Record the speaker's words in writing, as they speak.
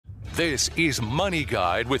This is Money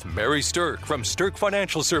Guide with Mary Stirk from Stirk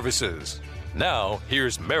Financial Services. Now,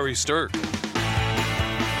 here's Mary Stirk.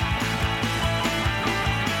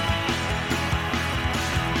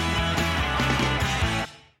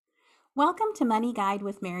 Welcome to Money Guide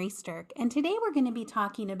with Mary Stirk, and today we're going to be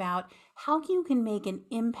talking about how you can make an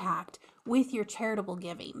impact with your charitable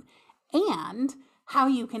giving and how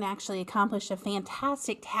you can actually accomplish a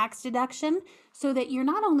fantastic tax deduction so that you're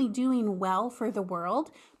not only doing well for the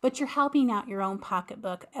world, but you're helping out your own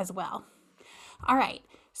pocketbook as well. All right,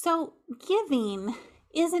 so giving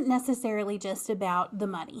isn't necessarily just about the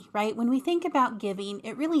money, right? When we think about giving,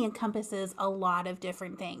 it really encompasses a lot of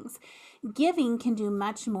different things. Giving can do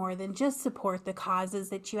much more than just support the causes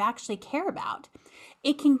that you actually care about.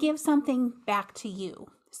 It can give something back to you.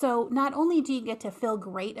 So not only do you get to feel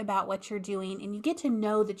great about what you're doing and you get to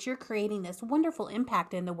know that you're creating this wonderful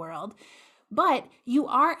impact in the world, but you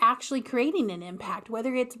are actually creating an impact,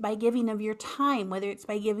 whether it's by giving of your time, whether it's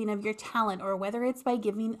by giving of your talent, or whether it's by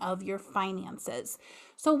giving of your finances.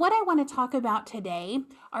 So what I want to talk about today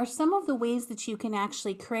are some of the ways that you can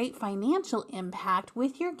actually create financial impact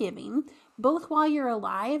with your giving, both while you're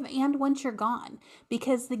alive and once you're gone,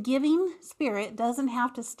 because the giving spirit doesn't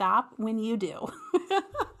have to stop when you do.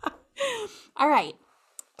 All right.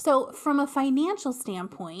 So from a financial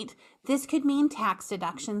standpoint, this could mean tax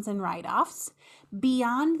deductions and write-offs.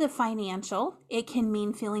 Beyond the financial, it can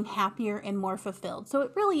mean feeling happier and more fulfilled. So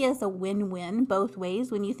it really is a win-win both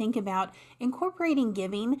ways when you think about incorporating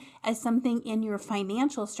giving as something in your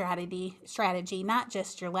financial strategy, not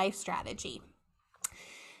just your life strategy.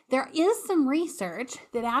 There is some research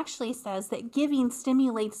that actually says that giving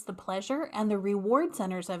stimulates the pleasure and the reward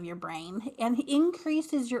centers of your brain and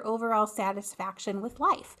increases your overall satisfaction with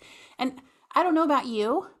life. And I don't know about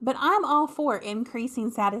you, but I'm all for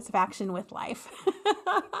increasing satisfaction with life.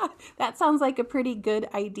 That sounds like a pretty good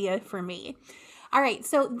idea for me. All right,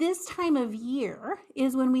 so this time of year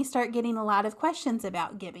is when we start getting a lot of questions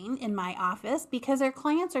about giving in my office because our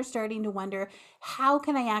clients are starting to wonder, how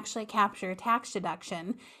can I actually capture a tax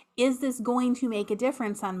deduction? Is this going to make a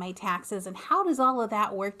difference on my taxes? And how does all of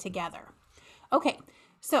that work together? Okay,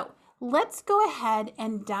 so let's go ahead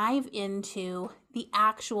and dive into the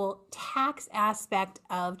actual tax aspect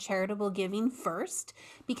of charitable giving first,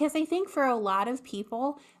 because I think for a lot of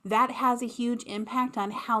people, that has a huge impact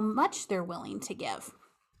on how much they're willing to give.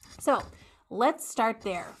 So let's start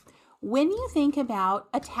there. When you think about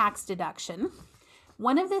a tax deduction,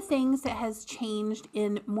 one of the things that has changed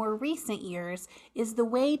in more recent years is the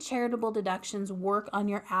way charitable deductions work on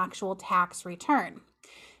your actual tax return.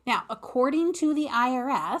 Now, according to the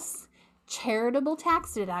IRS, charitable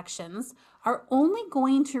tax deductions are only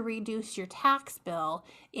going to reduce your tax bill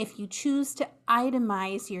if you choose to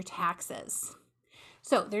itemize your taxes.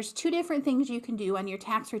 So there's two different things you can do on your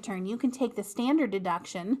tax return. You can take the standard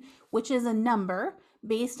deduction, which is a number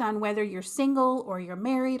based on whether you're single or you're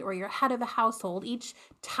married or you're head of a household. Each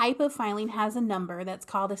type of filing has a number that's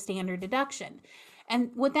called a standard deduction. And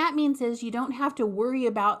what that means is you don't have to worry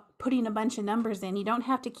about putting a bunch of numbers in. You don't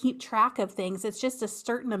have to keep track of things. It's just a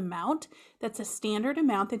certain amount that's a standard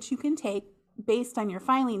amount that you can take based on your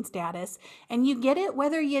filing status. And you get it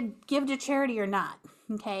whether you give to charity or not.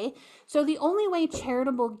 Okay, so the only way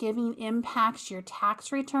charitable giving impacts your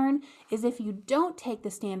tax return is if you don't take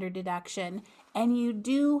the standard deduction and you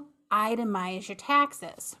do itemize your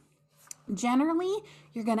taxes. Generally,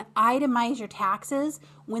 you're going to itemize your taxes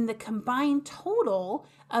when the combined total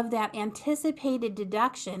of that anticipated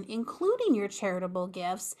deduction, including your charitable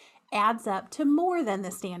gifts, adds up to more than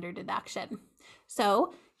the standard deduction.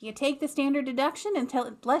 So you take the standard deduction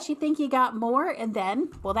unless you think you got more, and then,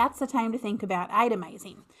 well, that's the time to think about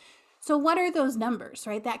itemizing. So what are those numbers,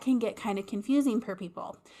 right? That can get kind of confusing for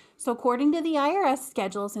people. So according to the IRS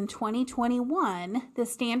schedules in 2021, the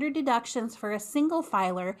standard deductions for a single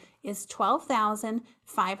filer is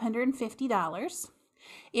 $12,550.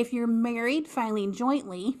 If you're married filing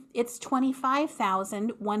jointly, it's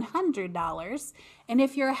 $25,100. And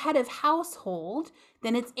if you're a head of household,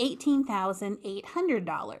 then it's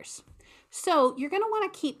 $18,800. So you're going to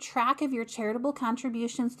want to keep track of your charitable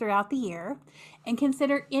contributions throughout the year and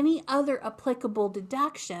consider any other applicable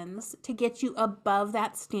deductions to get you above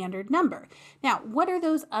that standard number. Now, what are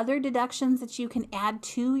those other deductions that you can add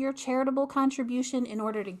to your charitable contribution in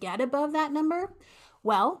order to get above that number?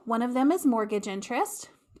 Well, one of them is mortgage interest.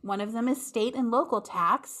 One of them is state and local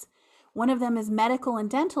tax. One of them is medical and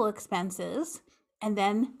dental expenses. And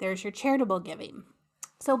then there's your charitable giving.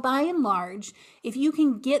 So by and large, if you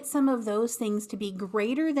can get some of those things to be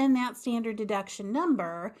greater than that standard deduction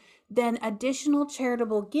number, then additional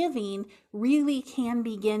charitable giving really can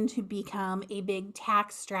begin to become a big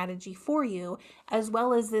tax strategy for you, as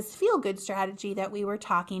well as this feel-good strategy that we were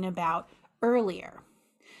talking about earlier.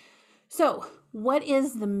 So, what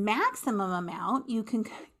is the maximum amount you can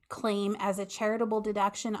claim as a charitable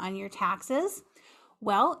deduction on your taxes?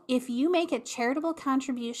 Well, if you make a charitable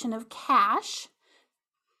contribution of cash,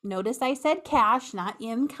 notice I said cash, not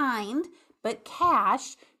in kind, but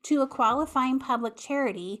cash, to a qualifying public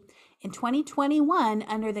charity in 2021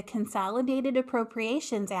 under the Consolidated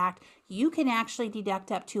Appropriations Act, you can actually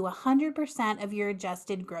deduct up to 100% of your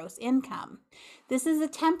adjusted gross income. This is a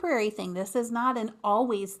temporary thing. This is not an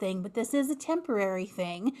always thing, but this is a temporary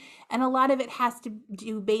thing. And a lot of it has to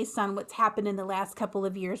do based on what's happened in the last couple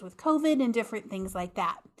of years with COVID and different things like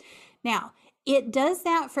that. Now, it does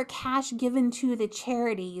that for cash given to the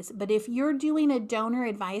charities, but if you're doing a donor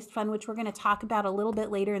advised fund, which we're going to talk about a little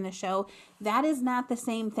bit later in the show, that is not the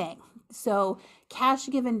same thing. So cash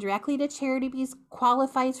given directly to charities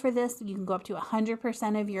qualifies for this. You can go up to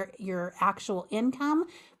 100% of your actual income,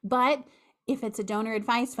 but if it's a donor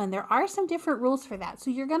advised fund, there are some different rules for that.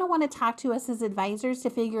 So you're going to want to talk to us as advisors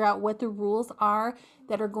to figure out what the rules are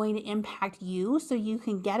that are going to impact you so you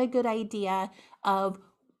can get a good idea of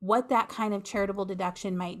what that kind of charitable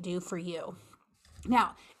deduction might do for you.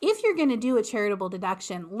 Now, if you're going to do a charitable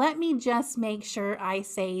deduction, let me just make sure I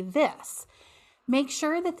say this. Make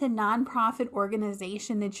sure that the nonprofit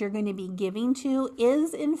organization that you're going to be giving to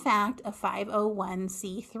is, in fact, a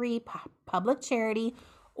 501c3 public charity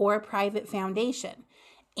or private foundation.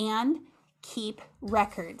 And keep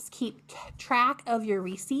records. Keep track of your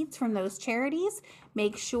receipts from those charities.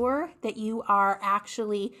 Make sure that you are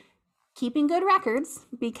actually keeping good records,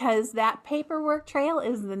 because that paperwork trail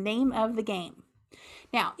is the name of the game.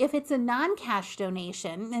 Now, if it's a non-cash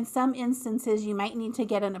donation, in some instances you might need to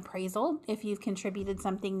get an appraisal if you've contributed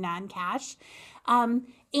something non-cash. And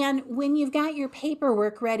when you've got your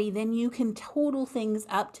paperwork ready, then you can total things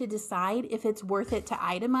up to decide if it's worth it to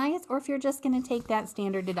itemize or if you're just going to take that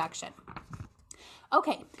standard deduction.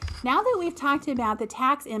 Okay, now that we've talked about the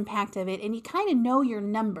tax impact of it and you kind of know your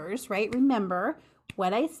numbers, right? Remember,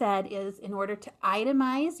 what I said is in order to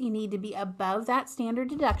itemize, you need to be above that standard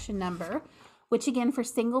deduction number, which again for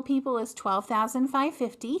single people is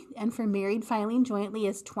 $12,550 and for married filing jointly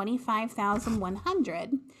is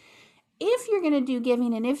 $25,100. If you're going to do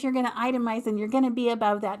giving and if you're going to itemize and you're going to be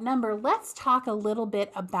above that number, let's talk a little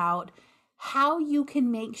bit about how you can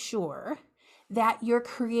make sure that you're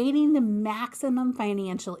creating the maximum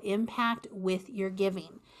financial impact with your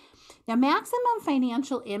giving. Now, maximum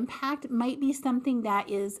financial impact might be something that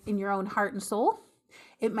is in your own heart and soul.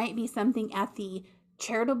 It might be something at the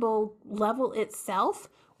charitable level itself,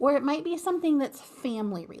 or it might be something that's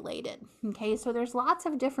family related. Okay, so there's lots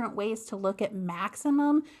of different ways to look at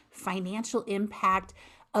maximum financial impact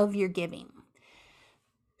of your giving.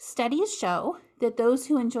 Studies show that those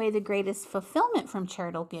who enjoy the greatest fulfillment from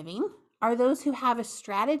charitable giving are those who have a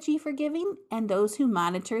strategy for giving and those who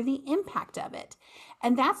monitor the impact of it.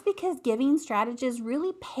 And that's because giving strategies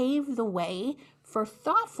really pave the way for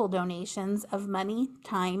thoughtful donations of money,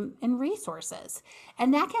 time, and resources.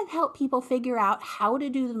 And that can help people figure out how to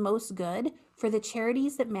do the most good for the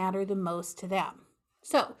charities that matter the most to them.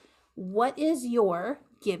 So, what is your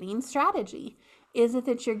giving strategy? Is it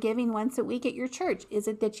that you're giving once a week at your church? Is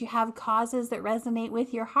it that you have causes that resonate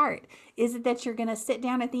with your heart? Is it that you're going to sit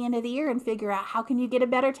down at the end of the year and figure out how can you get a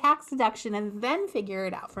better tax deduction and then figure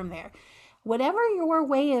it out from there? Whatever your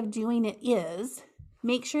way of doing it is,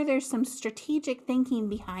 make sure there's some strategic thinking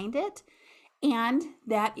behind it and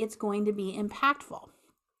that it's going to be impactful.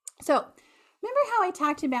 So, remember how I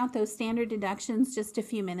talked about those standard deductions just a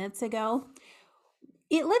few minutes ago?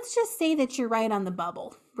 Let's just say that you're right on the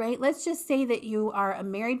bubble, right? Let's just say that you are a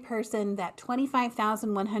married person, that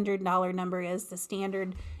 $25,100 number is the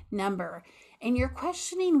standard number, and you're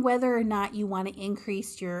questioning whether or not you want to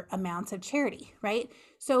increase your amounts of charity, right?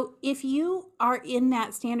 So if you are in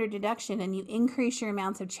that standard deduction and you increase your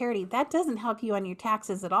amounts of charity, that doesn't help you on your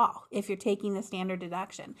taxes at all if you're taking the standard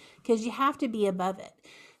deduction, because you have to be above it.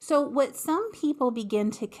 So what some people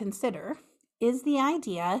begin to consider is the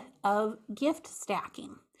idea of gift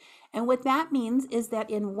stacking. And what that means is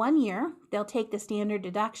that in 1 year, they'll take the standard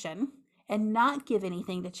deduction and not give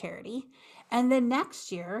anything to charity. And then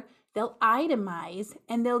next year, they'll itemize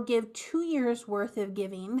and they'll give 2 years worth of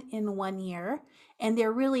giving in 1 year. And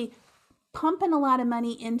they're really pumping a lot of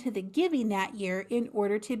money into the giving that year in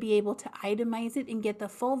order to be able to itemize it and get the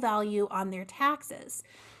full value on their taxes.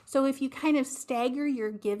 So if you kind of stagger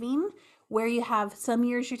your giving, where you have some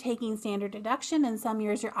years you're taking standard deduction and some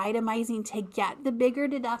years you're itemizing to get the bigger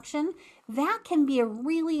deduction, that can be a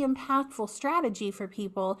really impactful strategy for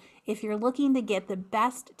people if you're looking to get the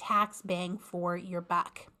best tax bang for your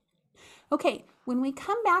buck. Okay, when we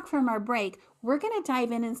come back from our break, we're going to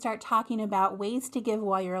dive in and start talking about ways to give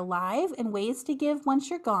while you're alive and ways to give once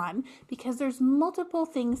you're gone, because there's multiple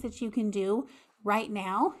things that you can do right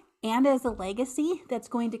now and as a legacy that's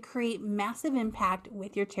going to create massive impact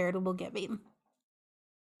with your charitable giving.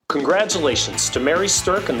 Congratulations to Mary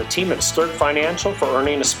Stirk and the team at Stirk Financial for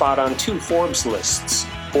earning a spot on 2 Forbes lists,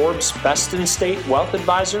 Forbes Best in State Wealth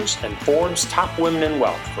Advisors and Forbes Top Women in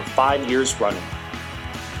Wealth for 5 years running.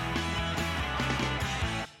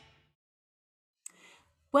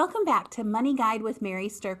 Welcome back to Money Guide with Mary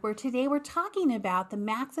Stirk, where today we're talking about the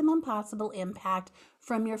maximum possible impact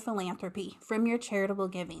from your philanthropy, from your charitable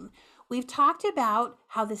giving. We've talked about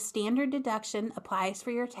how the standard deduction applies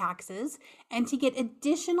for your taxes, and to get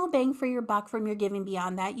additional bang for your buck from your giving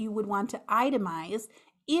beyond that, you would want to itemize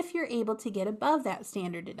if you're able to get above that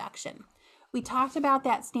standard deduction. We talked about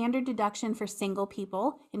that standard deduction for single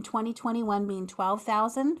people in 2021 being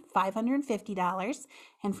 $12,550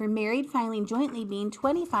 and for married filing jointly being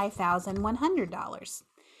 $25,100.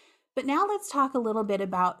 But now let's talk a little bit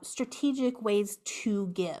about strategic ways to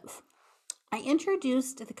give. I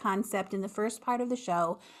introduced the concept in the first part of the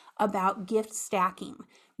show about gift stacking,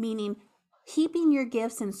 meaning heaping your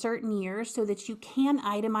gifts in certain years so that you can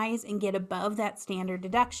itemize and get above that standard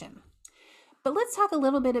deduction. But let's talk a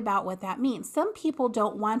little bit about what that means. Some people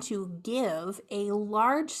don't want to give a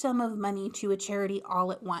large sum of money to a charity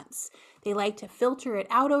all at once. They like to filter it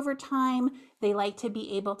out over time. They like to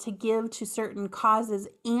be able to give to certain causes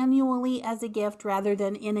annually as a gift rather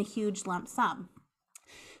than in a huge lump sum.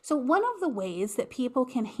 So one of the ways that people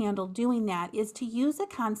can handle doing that is to use a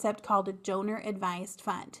concept called a donor-advised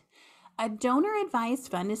fund. A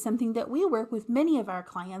donor-advised fund is something that we work with many of our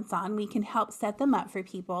clients on. We can help set them up for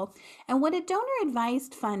people. And what a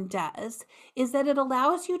donor-advised fund does is that it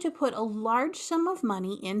allows you to put a large sum of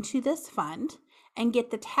money into this fund and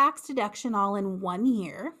get the tax deduction all in 1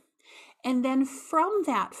 year. And then from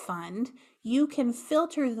that fund, you can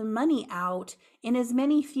filter the money out in as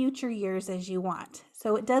many future years as you want.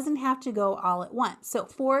 So it doesn't have to go all at once. So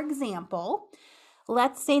for example,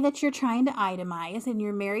 let's say that you're trying to itemize and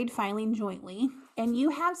you're married filing jointly, and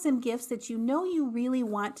you have some gifts that you know you really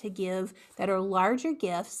want to give that are larger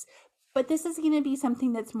gifts, but this is going to be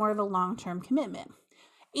something that's more of a long-term commitment.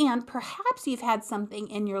 And perhaps you've had something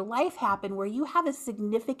in your life happen where you have a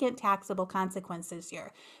significant taxable consequence this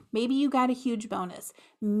year. Maybe you got a huge bonus.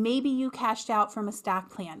 Maybe you cashed out from a stock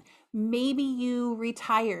plan. Maybe you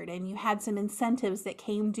retired and you had some incentives that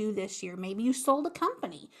came due this year. Maybe you sold a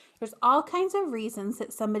company. There's all kinds of reasons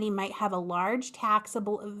that somebody might have a large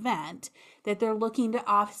taxable event that they're looking to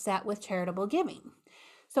offset with charitable giving.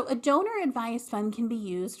 So a donor-advised fund can be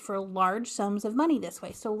used for large sums of money this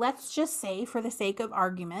way. So let's just say, for the sake of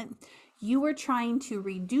argument, you were trying to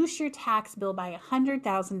reduce your tax bill by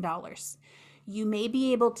 $100,000. You may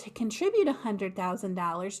be able to contribute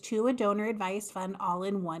 $100,000 to a donor-advised fund all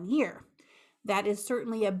in 1 year. That is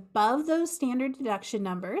certainly above those standard deduction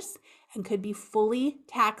numbers and could be fully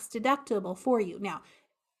tax deductible for you. Now,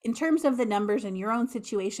 in terms of the numbers in your own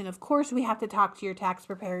situation, of course, we have to talk to your tax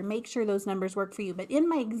preparer and make sure those numbers work for you. But in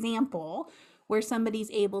my example, where somebody's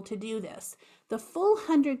able to do this, the full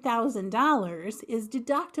 $100,000 is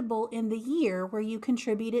deductible in the year where you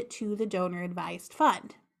contribute it to the donor-advised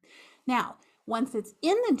fund. Now, once it's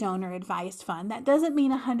in the donor-advised fund, that doesn't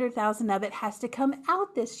mean $100,000 of it has to come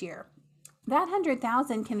out this year. That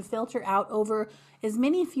 $100,000 can filter out over as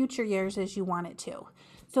many future years as you want it to.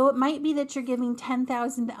 So it might be that you're giving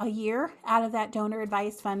 $10,000 a year out of that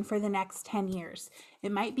donor-advised fund for the next 10 years.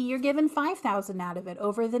 It might be you're giving $5,000 out of it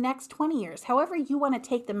over the next 20 years. However you want to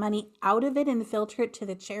take the money out of it and filter it to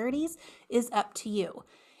the charities is up to you.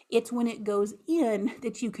 It's when it goes in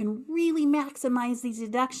that you can really maximize these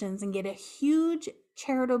deductions and get a huge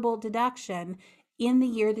charitable deduction in the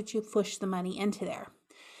year that you push the money into there.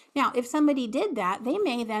 Now, if somebody did that, they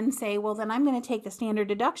may then say, well, then I'm going to take the standard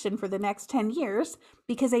deduction for the next 10 years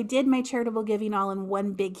because I did my charitable giving all in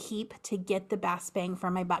one big heap to get the best bang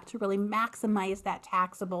for my buck, to really maximize that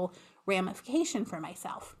taxable ramification for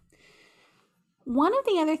myself. One of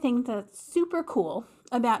the other things that's super cool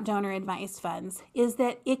about donor-advised funds is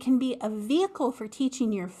that it can be a vehicle for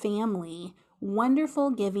teaching your family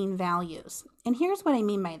wonderful giving values. And here's what I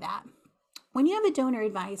mean by that. When you have a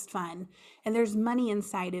donor-advised fund and there's money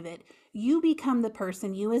inside of it, you become the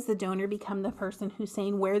person, you as the donor become the person who's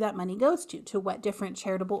saying where that money goes to what different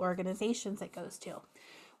charitable organizations it goes to.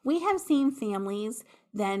 We have seen families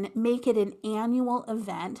then make it an annual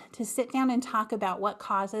event to sit down and talk about what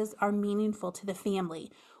causes are meaningful to the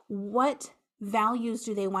family. What values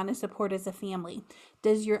do they want to support as a family?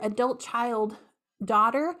 Does your adult child,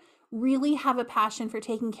 daughter, really have a passion for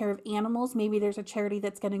taking care of animals? Maybe there's a charity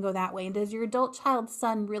that's going to go that way. And does your adult child's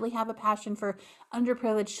son really have a passion for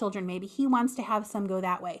underprivileged children? Maybe he wants to have some go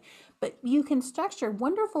that way. But you can structure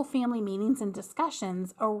wonderful family meetings and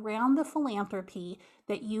discussions around the philanthropy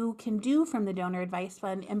that you can do from the Donor Advice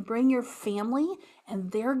Fund and bring your family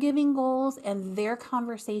and their giving goals and their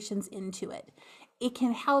conversations into it. It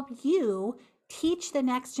can help you teach the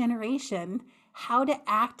next generation how to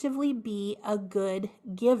actively be a good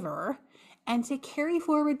giver and to carry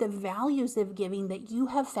forward the values of giving that you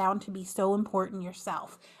have found to be so important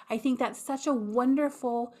yourself. I think that's such a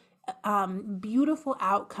wonderful, beautiful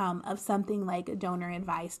outcome of something like a donor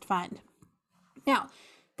advised fund. Now,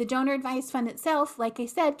 the donor advised fund itself, like I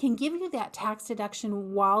said, can give you that tax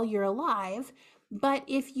deduction while you're alive. But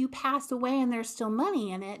if you pass away and there's still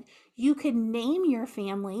money in it, you could name your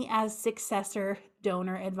family as successor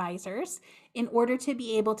donor advisors in order to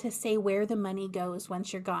be able to say where the money goes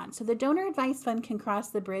once you're gone. So the donor advice fund can cross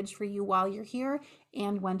the bridge for you while you're here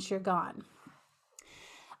and once you're gone.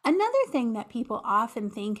 Another thing that people often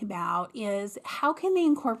think about is how can they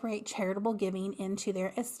incorporate charitable giving into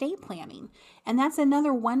their estate planning? And that's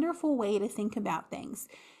another wonderful way to think about things.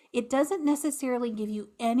 It doesn't necessarily give you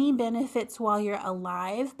any benefits while you're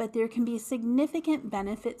alive, but there can be significant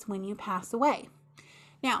benefits when you pass away.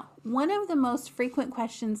 Now, one of the most frequent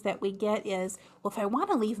questions that we get is, well, if I want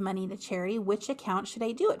to leave money to charity, which account should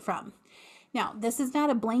I do it from? Now, this is not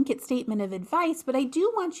a blanket statement of advice, but I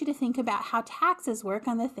do want you to think about how taxes work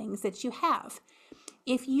on the things that you have.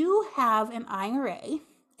 If you have an IRA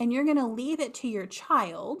and you're going to leave it to your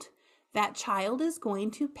child, that child is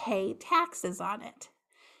going to pay taxes on it.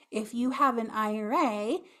 If you have an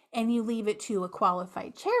IRA and you leave it to a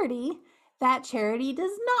qualified charity, that charity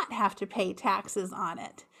does not have to pay taxes on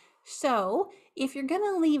it. So if you're going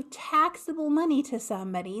to leave taxable money to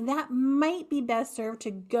somebody, that might be best served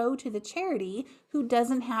to go to the charity who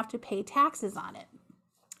doesn't have to pay taxes on it.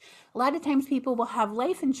 A lot of times people will have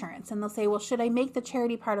life insurance and they'll say, well, should I make the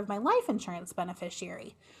charity part of my life insurance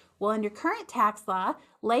beneficiary? Well, under current tax law,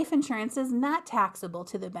 life insurance is not taxable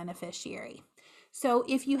to the beneficiary. So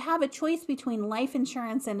if you have a choice between life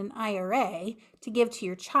insurance and an IRA to give to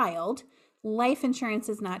your child, life insurance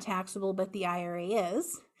is not taxable, but the IRA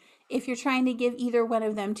is. If you're trying to give either one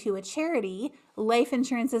of them to a charity, life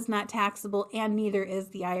insurance is not taxable and neither is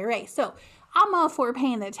the IRA. So I'm all for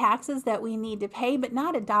paying the taxes that we need to pay, but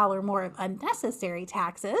not $1 more of unnecessary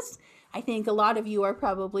taxes. I think a lot of you are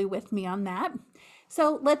probably with me on that.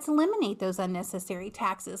 So let's eliminate those unnecessary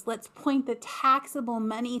taxes. Let's point the taxable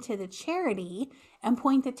money to the charity and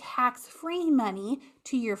point the tax-free money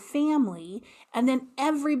to your family, and then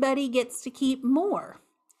everybody gets to keep more.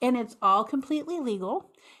 And it's all completely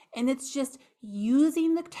legal, and it's just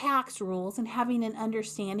using the tax rules and having an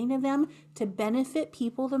understanding of them to benefit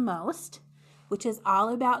people the most, which is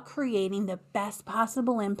all about creating the best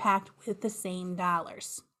possible impact with the same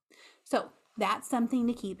dollars. So that's something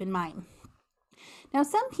to keep in mind. Now,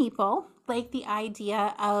 some people like the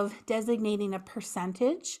idea of designating a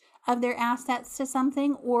percentage of their assets to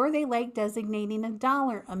something, or they like designating a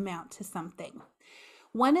dollar amount to something.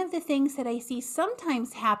 One of the things that I see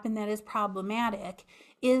sometimes happen that is problematic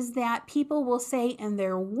is that people will say in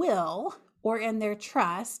their will or in their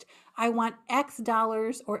trust, I want X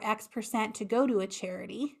dollars or X percent to go to a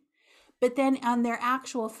charity. But then on their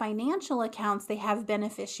actual financial accounts, they have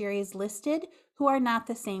beneficiaries listed who are not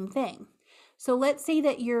the same thing. So let's say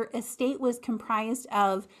that your estate was comprised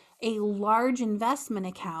of a large investment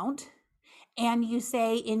account, and you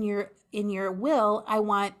say in your will, I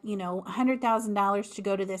want, $100,000 to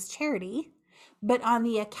go to this charity, but on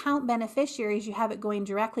the account beneficiaries, you have it going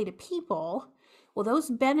directly to people. Well,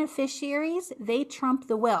 those beneficiaries, they trump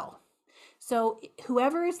the will. So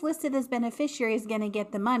whoever is listed as beneficiary is going to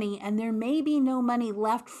get the money, and there may be no money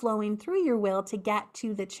left flowing through your will to get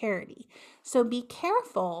to the charity. So be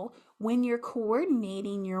careful when you're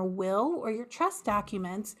coordinating your will or your trust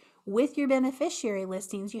documents with your beneficiary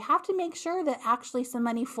listings. You have to make sure that actually some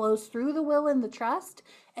money flows through the will and the trust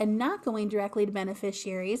and not going directly to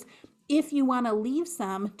beneficiaries if you want to leave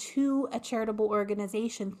some to a charitable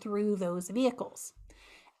organization through those vehicles.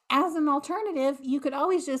 As an alternative, you could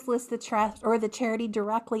always just list the trust or the charity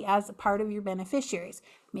directly as a part of your beneficiaries.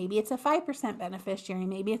 Maybe it's a 5% beneficiary,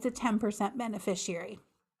 maybe it's a 10% beneficiary.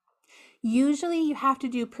 Usually you have to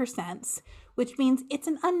do percents, which means it's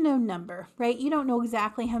an unknown number, right? You don't know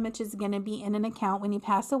exactly how much is going to be in an account when you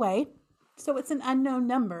pass away. So it's an unknown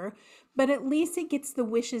number, but at least it gets the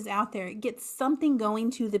wishes out there. It gets something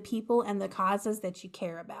going to the people and the causes that you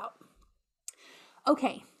care about.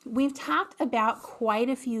 Okay, we've talked about quite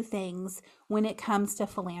a few things when it comes to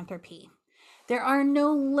philanthropy. There are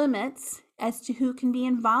no limits as to who can be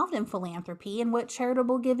involved in philanthropy and what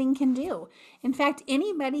charitable giving can do. In fact,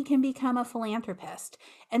 anybody can become a philanthropist.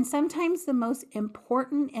 And sometimes the most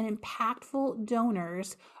important and impactful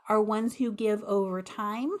donors are ones who give over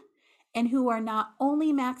time and who are not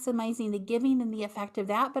only maximizing the giving and the effect of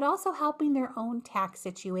that, but also helping their own tax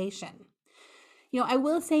situation. I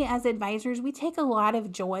will say as advisors, we take a lot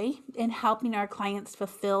of joy in helping our clients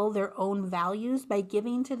fulfill their own values by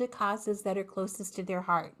giving to the causes that are closest to their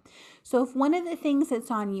heart. So if one of the things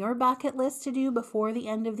that's on your bucket list to do before the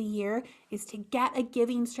end of the year is to get a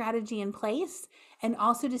giving strategy in place and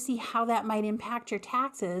also to see how that might impact your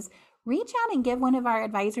taxes, reach out and give one of our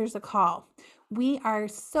advisors a call. We are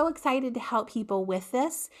so excited to help people with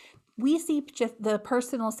this. We see just the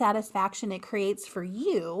personal satisfaction it creates for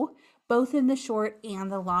you, both in the short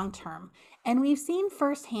and the long term. And we've seen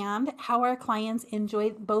firsthand how our clients enjoy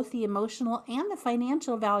both the emotional and the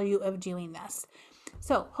financial value of doing this.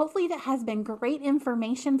 So hopefully that has been great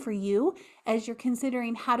information for you as you're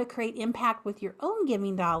considering how to create impact with your own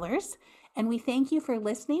giving dollars. And we thank you for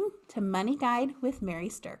listening to Money Guide with Mary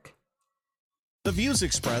Stirk. The views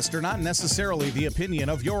expressed are not necessarily the opinion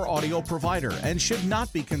of your audio provider and should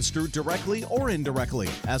not be construed directly or indirectly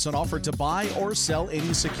as an offer to buy or sell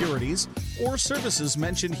any securities or services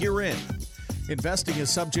mentioned herein. Investing is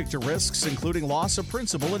subject to risks, including loss of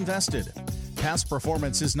principal invested. Past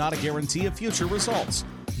performance is not a guarantee of future results.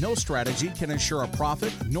 No strategy can ensure a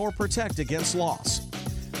profit nor protect against loss.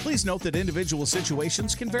 Please note that individual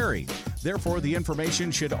situations can vary. Therefore, the information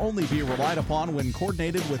should only be relied upon when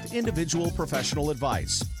coordinated with individual professional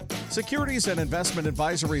advice. Securities and investment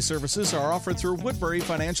advisory services are offered through Woodbury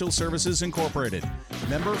Financial Services Incorporated,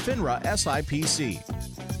 member FINRA SIPC.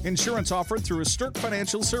 Insurance offered through Stirk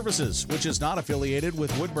Financial Services, which is not affiliated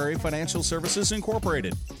with Woodbury Financial Services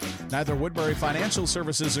Incorporated. Neither Woodbury Financial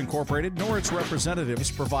Services Incorporated nor its representatives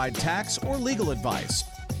provide tax or legal advice.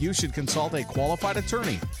 You should consult a qualified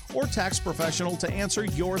attorney or tax professional to answer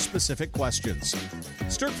your specific questions.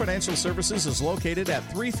 Stirk Financial Services is located at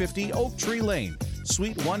 350 Oak Tree Lane,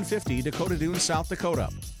 Suite 150, Dakota Dunes, South Dakota,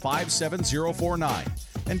 57049,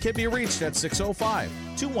 and can be reached at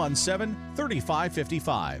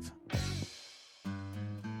 605-217-3555.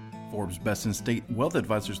 Forbes Best in State Wealth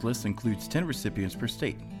Advisors list includes 10 recipients per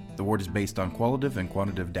state. The award is based on qualitative and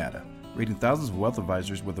quantitative data, rating thousands of wealth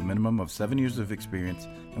advisors with a minimum of 7 years of experience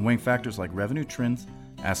and weighing factors like revenue trends,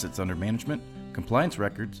 assets under management, compliance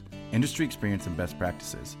records, industry experience, and best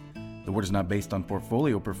practices. The award is not based on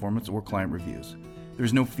portfolio performance or client reviews. There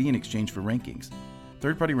is no fee in exchange for rankings.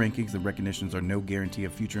 Third-party rankings and recognitions are no guarantee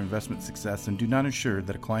of future investment success and do not ensure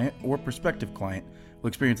that a client or prospective client will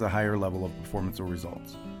experience a higher level of performance or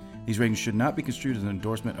results. These ratings should not be construed as an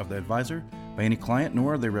endorsement of the advisor by any client,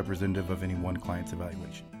 nor are they representative of any one client's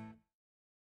evaluation.